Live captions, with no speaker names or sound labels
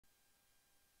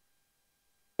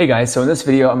Hey guys, so in this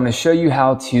video, I'm going to show you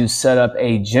how to set up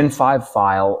a Gen 5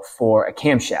 file for a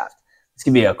camshaft. This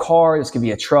could be a car, this could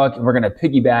be a truck, and we're going to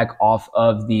piggyback off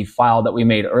of the file that we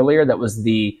made earlier. That was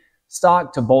the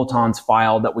stock to bolt-ons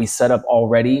file that we set up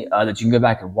already that you can go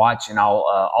back and watch, and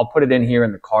I'll put it in here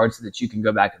in the card so that you can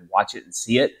go back and watch it and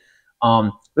see it.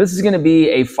 This is going to be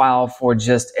a file for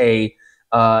just a,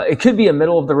 it could be a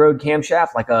middle of the road camshaft,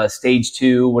 like a stage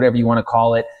 2, whatever you want to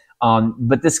call it.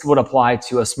 But this would apply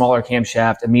to a smaller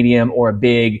camshaft, a medium, or a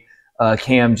big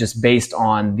cam, just based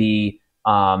on the,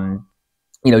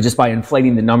 just by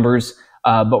inflating the numbers.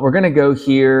 But we're going to go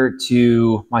here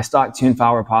to my stock tune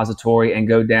file repository and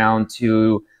go down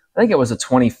to, I think it was a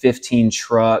 2015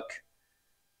 truck.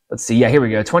 Let's see. Yeah, here we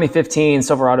go. 2015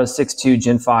 Silverado 6.2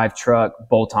 Gen 5 truck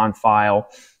bolt-on file.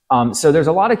 So there's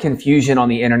a lot of confusion on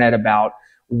the internet about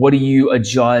what do you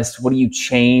adjust, what do you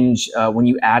change when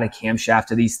you add a camshaft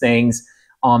to these things.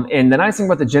 And the nice thing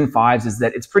about the Gen 5s is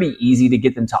that it's pretty easy to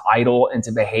get them to idle and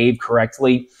to behave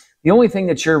correctly. The only thing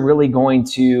that you're really going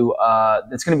to,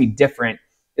 that's going to be different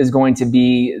is going to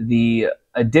be the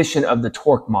addition of the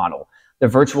torque model, the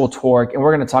virtual torque. And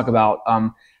we're going to talk about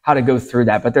how to go through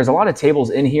that. But there's a lot of tables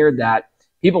in here that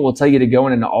people will tell you to go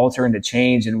in and to alter and to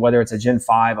change. And whether it's a Gen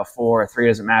 5, a 4, a 3,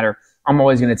 doesn't matter. I'm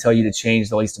always going to tell you to change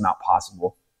the least amount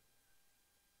possible.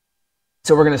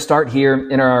 So we're going to start here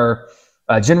in our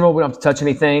general. We don't have to touch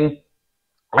anything.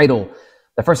 Idle.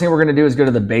 The first thing we're going to do is go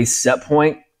to the base set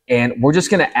point, and we're just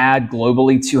going to add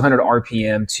globally 200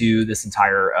 RPM to this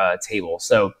entire table.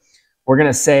 So we're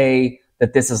going to say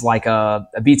that this is like a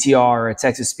BTR, a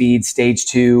Texas Speed Stage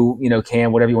 2,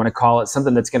 cam, whatever you want to call it,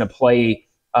 something that's going to play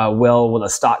well with a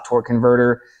stock torque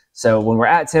converter. So when we're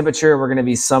at temperature, we're going to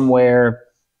be somewhere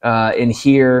in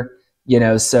here.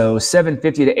 So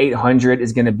 750 to 800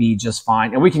 is going to be just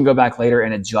fine. And we can go back later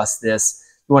and adjust this.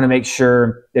 You want to make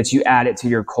sure that you add it to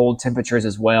your cold temperatures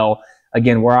as well.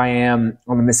 Again, where I am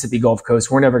on the Mississippi Gulf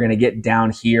Coast, we're never going to get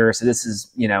down here. So this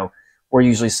is, we're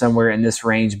usually somewhere in this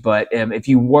range. But if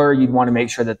you were, you'd want to make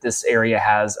sure that this area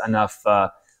has enough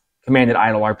commanded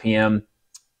idle RPM.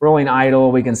 Rolling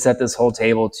idle, we can set this whole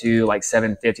table to like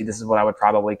 750. This is what I would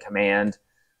probably command.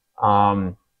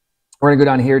 We're going to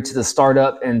go down here to the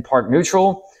startup and park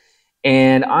neutral.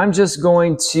 And I'm just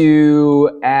going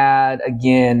to add,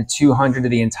 again, 200 to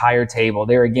the entire table.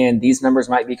 There again, these numbers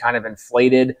might be kind of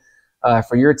inflated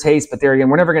for your taste, but there again,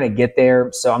 we're never going to get there,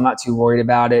 so I'm not too worried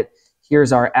about it.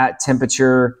 Here's our at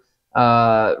temperature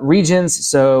regions.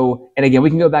 So, and again, we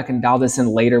can go back and dial this in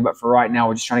later, but for right now,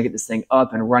 we're just trying to get this thing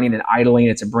up and running and idling.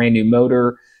 It's a brand new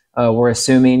motor, we're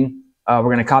assuming. We're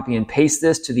going to copy and paste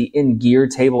this to the in gear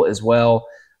table as well.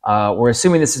 We're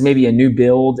assuming this is maybe a new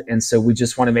build, and so we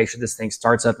just want to make sure this thing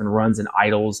starts up and runs and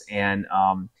idles, and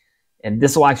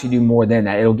this will actually do more than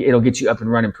that. It'll get you up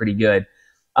and running pretty good.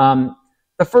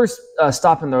 The first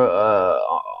stop in the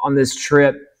on this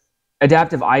trip,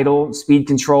 adaptive idle, speed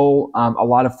control. A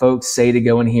lot of folks say to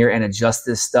go in here and adjust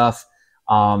this stuff.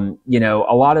 A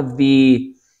lot of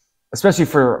the, especially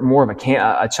for more of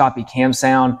a choppy cam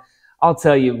sound, I'll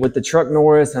tell you, with the Truck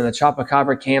Norris and the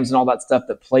Chopacabra cams and all that stuff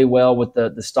that play well with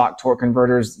the stock torque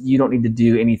converters, you don't need to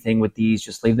do anything with these.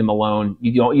 Just leave them alone.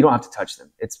 You don't have to touch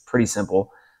them. It's pretty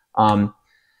simple.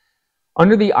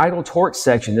 Under the idle torque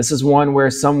section, this is one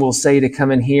where some will say to come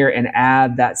in here and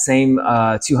add that same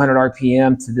 200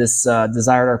 RPM to this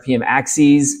desired RPM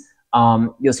axes.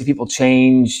 You'll see people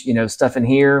change, stuff in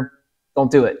here.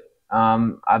 Don't do it.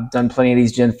 I've done plenty of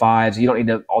these Gen 5s. You don't need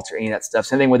to alter any of that stuff.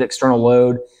 Same thing with external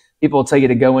load. People will tell you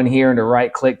to go in here and to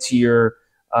right click to your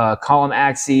column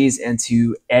axes and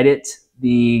to edit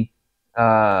the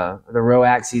row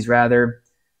axes rather,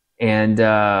 and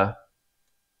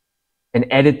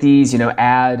edit these,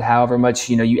 add however much,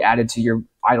 you added to your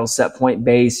idle set point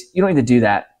base. You don't need to do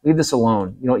that. Leave this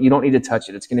alone. You don't need to touch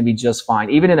it. It's going to be just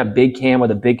fine. Even in a big cam with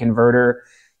a big converter,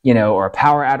 or a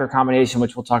power adder combination,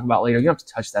 which we'll talk about later, you don't have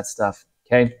to touch that stuff.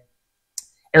 Okay.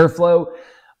 Airflow.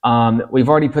 We've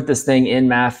already put this thing in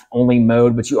math only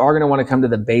mode, but you are going to want to come to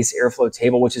the base airflow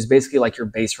table, which is basically like your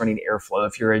base running airflow.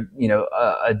 If you're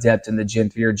adept in the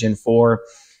Gen 3 or Gen 4,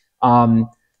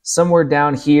 somewhere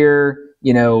down here,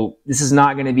 this is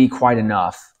not going to be quite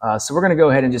enough. So we're going to go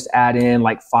ahead and just add in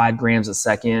like 5 grams a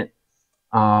second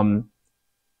to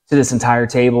this entire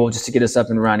table just to get us up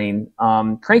and running.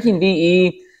 Cranking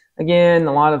VE, again,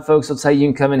 a lot of folks will tell you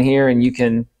can come in here and you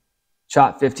can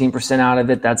chop 15% out of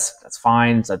it. That's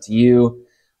fine. It's up to you.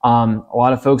 A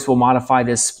lot of folks will modify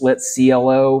this split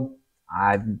CLO.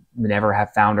 I've never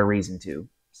have found a reason to.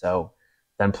 So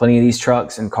done plenty of these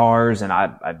trucks and cars, and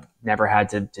I've never had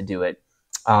to do it.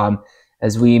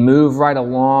 As we move right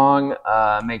along,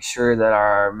 make sure that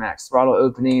our max throttle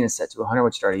opening is set to 100,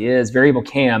 which it already is. Variable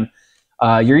cam,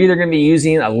 you're either going to be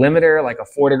using a limiter, like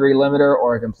a 4-degree limiter,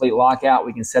 or a complete lockout.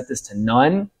 We can set this to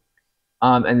none.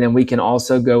 And then we can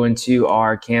also go into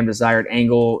our cam desired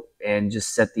angle and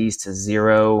just set these to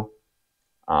 0.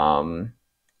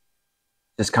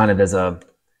 Just kind of as a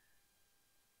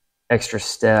extra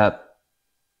step.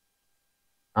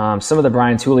 Some of the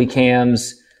Brian Tooley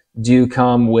cams do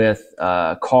come with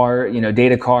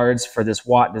data cards for this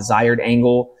watt desired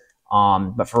angle.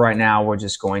 But for right now, we're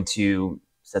just going to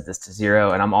set this to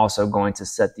 0. And I'm also going to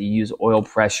set the use oil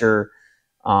pressure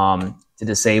to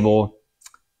disable.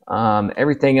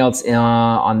 Everything else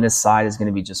on this side is going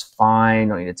to be just fine.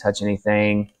 Don't need to touch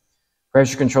anything.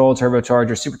 Pressure control,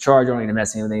 turbocharger, supercharger. Don't need to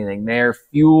mess with anything there.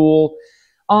 Fuel.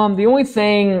 The only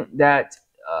thing that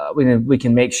we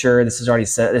can make sure this is already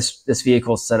set. This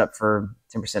vehicle is set up for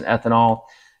 10% ethanol.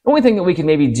 The only thing that we can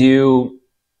maybe do,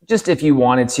 just if you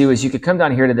wanted to, is you could come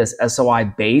down here to this SOI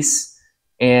base,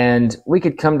 and we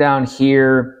could come down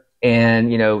here and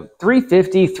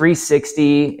 350,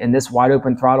 360 in this wide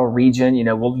open throttle region.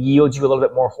 Will yield you a little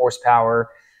bit more horsepower.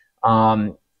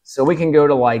 So we can go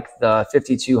to like the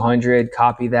 5200,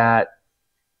 copy that,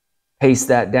 paste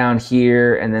that down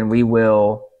here, and then we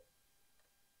will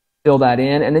fill that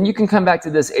in. And then you can come back to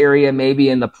this area maybe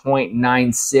in the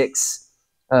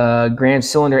 0.96 gram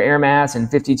cylinder air mass and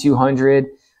 5200.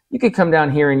 You could come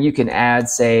down here and you can add,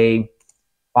 say,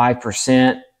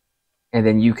 5%, and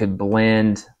then you could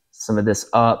blend some of this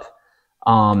up.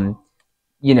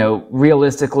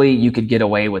 Realistically, you could get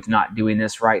away with not doing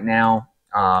this right now.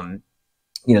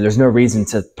 There's no reason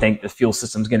to think the fuel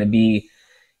system's going to be,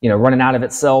 running out of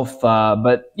itself.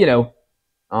 But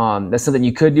that's something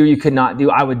you could do, you could not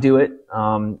do. I would do it,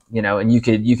 and you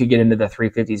could get into the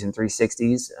 350s and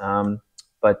 360s.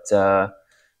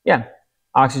 Yeah,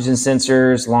 oxygen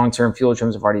sensors, long-term fuel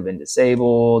trims have already been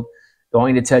disabled. Don't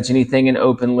need to touch anything in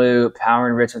open loop. Power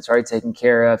enrichment's already taken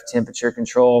care of. Temperature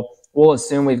control, we'll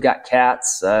assume we've got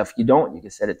cats. If you don't, you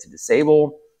can set it to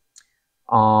disable.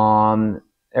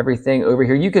 Everything over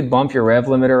here, you could bump your rev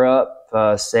limiter up,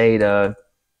 say to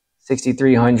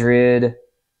 6,300.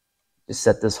 Just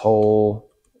set this whole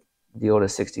deal to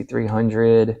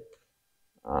 6,300.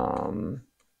 That's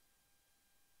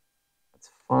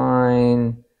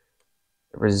fine.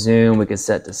 Resume, we could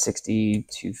set to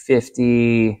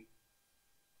 6,250.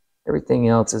 Everything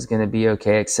else is going to be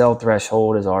okay. Excel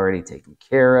threshold is already taken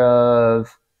care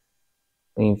of.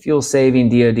 Fuel saving,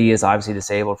 DOD is obviously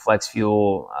disabled. Flex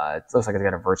fuel, it looks like it's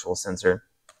got a virtual sensor.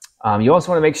 You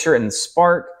also want to make sure in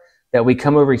Spark that we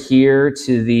come over here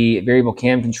to the variable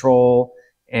cam control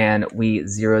and we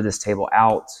zero this table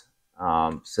out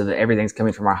so that everything's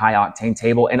coming from our high octane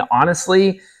table. And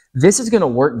honestly, this is going to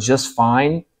work just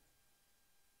fine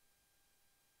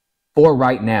for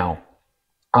right now.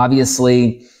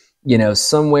 Obviously,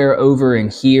 somewhere over in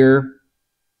here,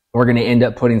 we're going to end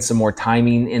up putting some more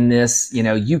timing in this.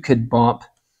 You could bump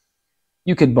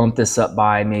this up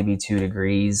by maybe 2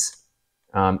 degrees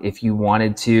if you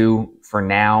wanted to for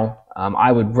now.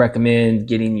 I would recommend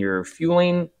getting your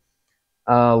fueling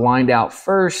lined out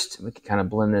first. We can kind of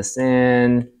blend this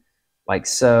in like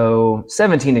so.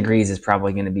 17 degrees is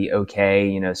probably going to be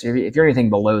okay. So if you're anything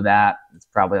below that, it's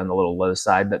probably on the little low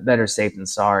side, but better safe than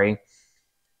sorry.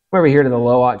 Come over here to the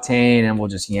low octane and we'll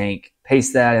just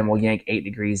paste that, and we'll yank 8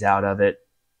 degrees out of it.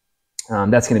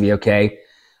 That's going to be okay.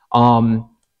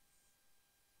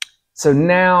 So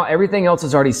now everything else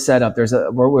is already set up.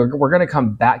 We're going to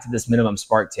come back to this minimum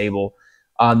spark table.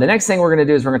 The next thing we're going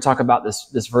to do is we're going to talk about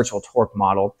this virtual torque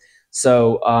model.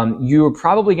 So you're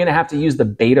probably going to have to use the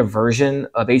beta version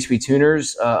of HP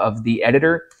Tuners of the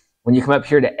editor. When you come up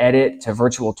here to edit to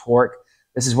virtual torque,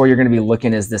 this is where you're going to be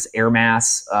looking as this air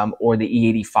mass or the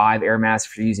E85 air mass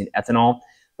if you're using ethanol.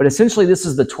 But essentially, this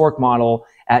is the torque model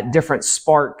at different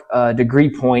spark degree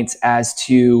points as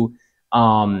to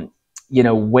what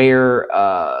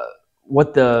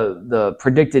the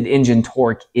predicted engine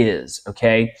torque is.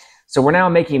 Okay, so we're now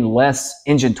making less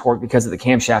engine torque because of the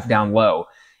camshaft down low,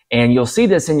 and you'll see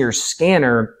this in your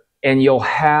scanner, and you'll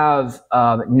have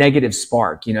negative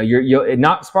spark. You'll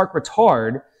not spark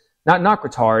retard. Not knock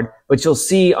retard, but you'll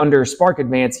see under Spark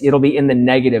Advance, it'll be in the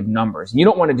negative numbers. And you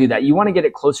don't want to do that. You want to get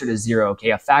it closer to 0, okay?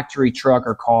 A factory truck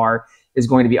or car is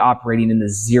going to be operating in the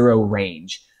 0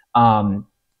 range,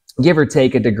 give or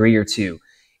take a degree or 2.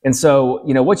 And so,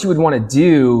 what you would want to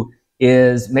do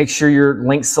is make sure your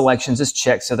link selections is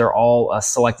checked so they're all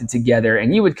selected together.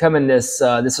 And you would come in this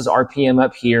is RPM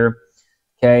up here,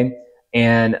 okay?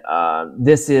 And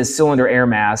this is cylinder air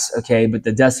mass, okay? But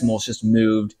the decimals just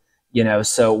moved. you know.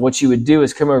 So what you would do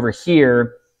is come over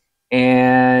here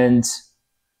and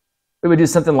we would do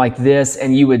something like this,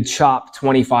 and you would chop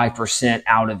 25%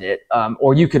 out of it.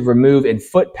 Or you could remove in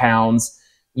foot-pounds,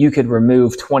 you could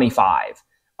remove 25.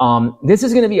 This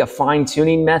is going to be a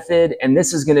fine-tuning method, and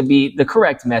this is going to be the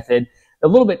correct method. A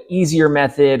little bit easier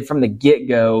method from the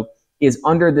get-go is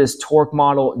under this torque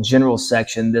model general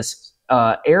section, this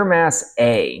air mass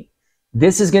A.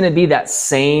 This is going to be that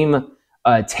same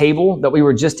table that we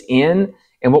were just in,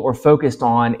 and what we're focused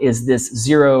on is this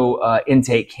zero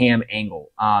intake cam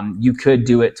angle. You could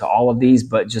do it to all of these,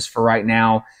 but just for right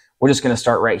now, we're just going to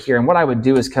start right here. And what I would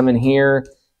do is come in here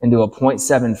and do a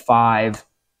 0.75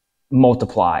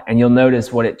 multiply, and you'll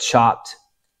notice what it chopped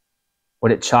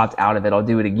out of it. I'll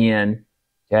do it again.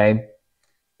 Okay.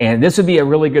 And this would be a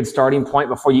really good starting point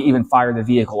before you even fire the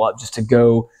vehicle up, just to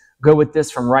go with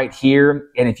this from right here.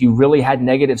 And if you really had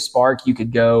negative spark, you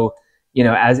could go, you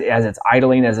know, as it's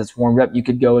idling, as it's warmed up, you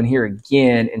could go in here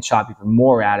again and chop even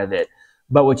more out of it.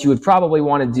 But what you would probably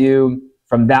want to do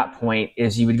from that point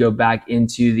is you would go back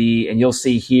into and you'll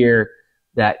see here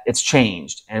that it's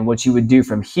changed. And what you would do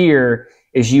from here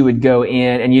is you would go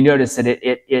in, and you notice that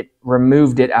it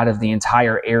removed it out of the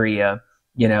entire area,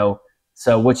 you know.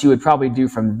 So what you would probably do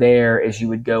from there is you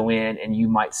would go in and you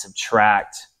might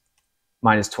subtract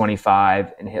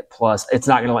 -25 and hit plus. It's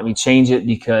not going to let me change it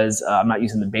because I'm not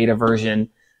using the beta version.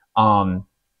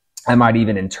 I might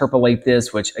even interpolate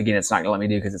this, which again, it's not going to let me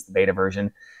do because it's the beta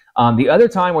version. The other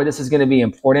time where this is going to be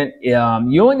important, you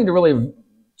only need to really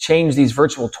change these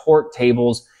virtual torque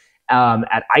tables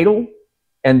at idle,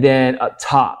 and then up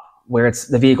top where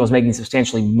the vehicle is making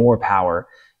substantially more power.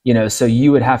 You know, so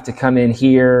you would have to come in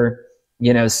here,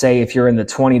 you know, say if you're in the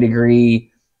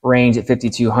 20-degree range at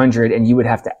 5,200, and you would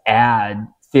have to add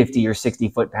 50 or 60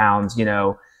 foot-pounds, you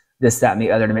know, this, that, and the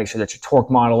other to make sure that your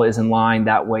torque model is in line.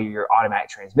 That way your automatic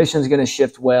transmission is going to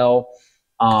shift well.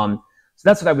 So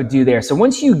that's what I would do there. So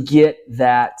once you get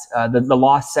that, the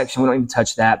loss section, we don't even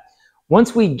touch that.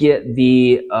 Once we get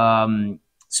the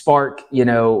spark, you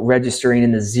know, registering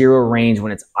in the 0 range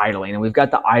when it's idling, and we've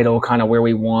got the idle kind of where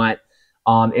we want,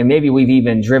 and maybe we've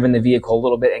even driven the vehicle a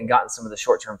little bit and gotten some of the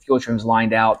short-term fuel trims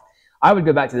lined out, I would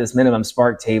go back to this minimum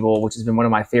spark table, which has been one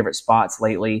of my favorite spots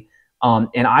lately.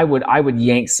 And I would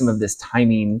yank some of this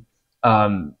timing,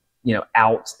 you know,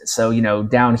 out. So, you know,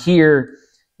 down here,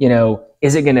 you know,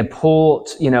 is it going to pull,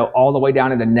 you know, all the way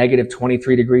down into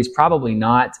 -23 degrees? Probably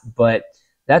not, but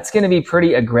that's going to be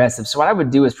pretty aggressive. So what I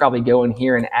would do is probably go in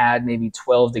here and add maybe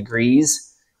 12 degrees.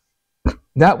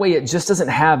 That way it just doesn't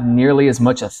have nearly as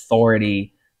much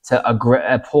authority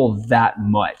to pull that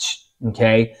much.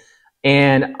 Okay.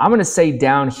 And I'm going to say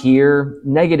down here,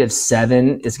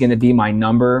 -7 is going to be my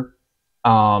number.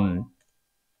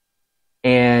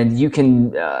 And you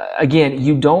can, again,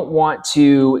 you don't want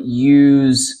to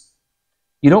use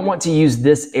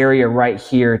this area right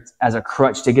here as a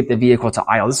crutch to get the vehicle to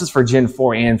idle. This is for Gen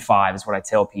 4 and 5 is what I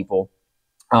tell people.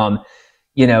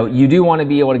 You know, you do want to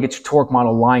be able to get your torque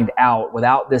model lined out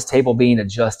without this table being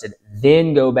adjusted,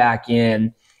 then go back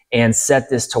in and set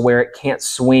this to where it can't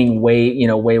swing way, you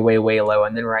know, way low.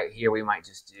 And then right here, we might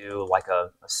just do like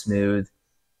a smooth.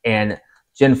 And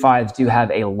Gen 5s do have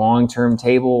a long-term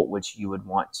table, which you would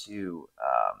want to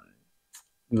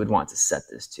set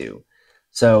this to.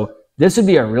 So this would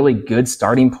be a really good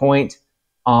starting point.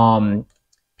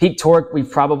 Peak torque,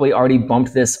 we've probably already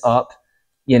bumped this up.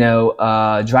 You know,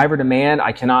 driver demand,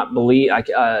 I cannot believe,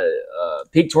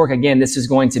 peak torque, again, this is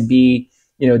going to be,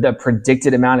 you know, the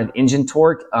predicted amount of engine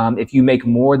torque. If you make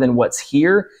more than what's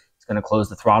here, it's going to close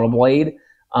the throttle blade.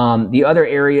 The other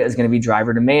area is going to be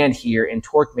driver demand here in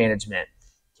torque management.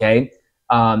 Okay.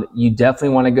 You definitely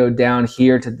want to go down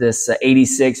here to this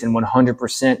 86 and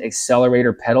 100%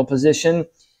 accelerator pedal position.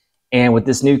 And with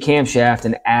this new camshaft,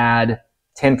 and add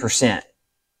 10%.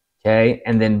 Okay.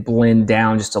 And then blend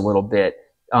down just a little bit.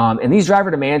 In these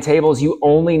driver demand tables, you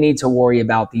only need to worry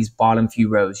about these bottom few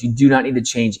rows. You do not need to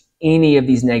change any of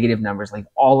these negative numbers. Leave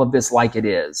all of this like it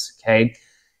is, okay?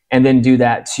 And then do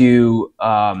that to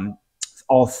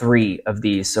all 3 of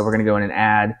these. So we're going to go in and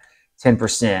add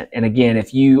 10%. And again,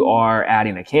 if you are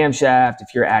adding a camshaft,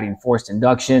 if you're adding forced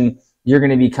induction, you're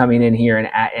going to be coming in here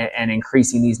and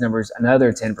increasing these numbers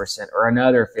another 10% or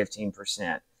another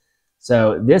 15%.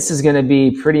 So this is going to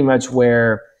be pretty much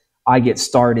where I get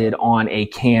started on a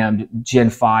cammed Gen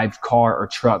 5 car or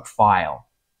truck file.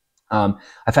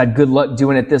 I've had good luck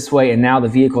doing it this way, and now the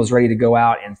vehicle is ready to go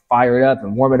out and fire it up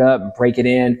and warm it up and break it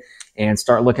in and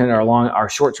start looking at our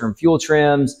short-term fuel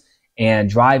trims and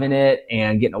driving it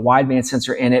and getting a wideband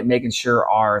sensor in it, making sure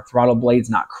our throttle blade's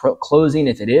not closing.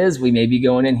 If it is, we may be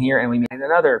going in here and we may need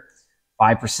another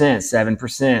 5%,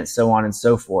 7%, so on and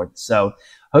so forth. So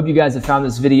hope you guys have found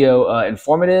this video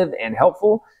informative and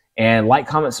helpful. And like,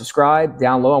 comment, subscribe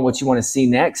down low on what you want to see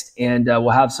next. And we'll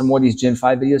have some more of these Gen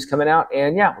 5 videos coming out.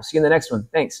 And yeah, we'll see you in the next one.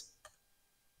 Thanks.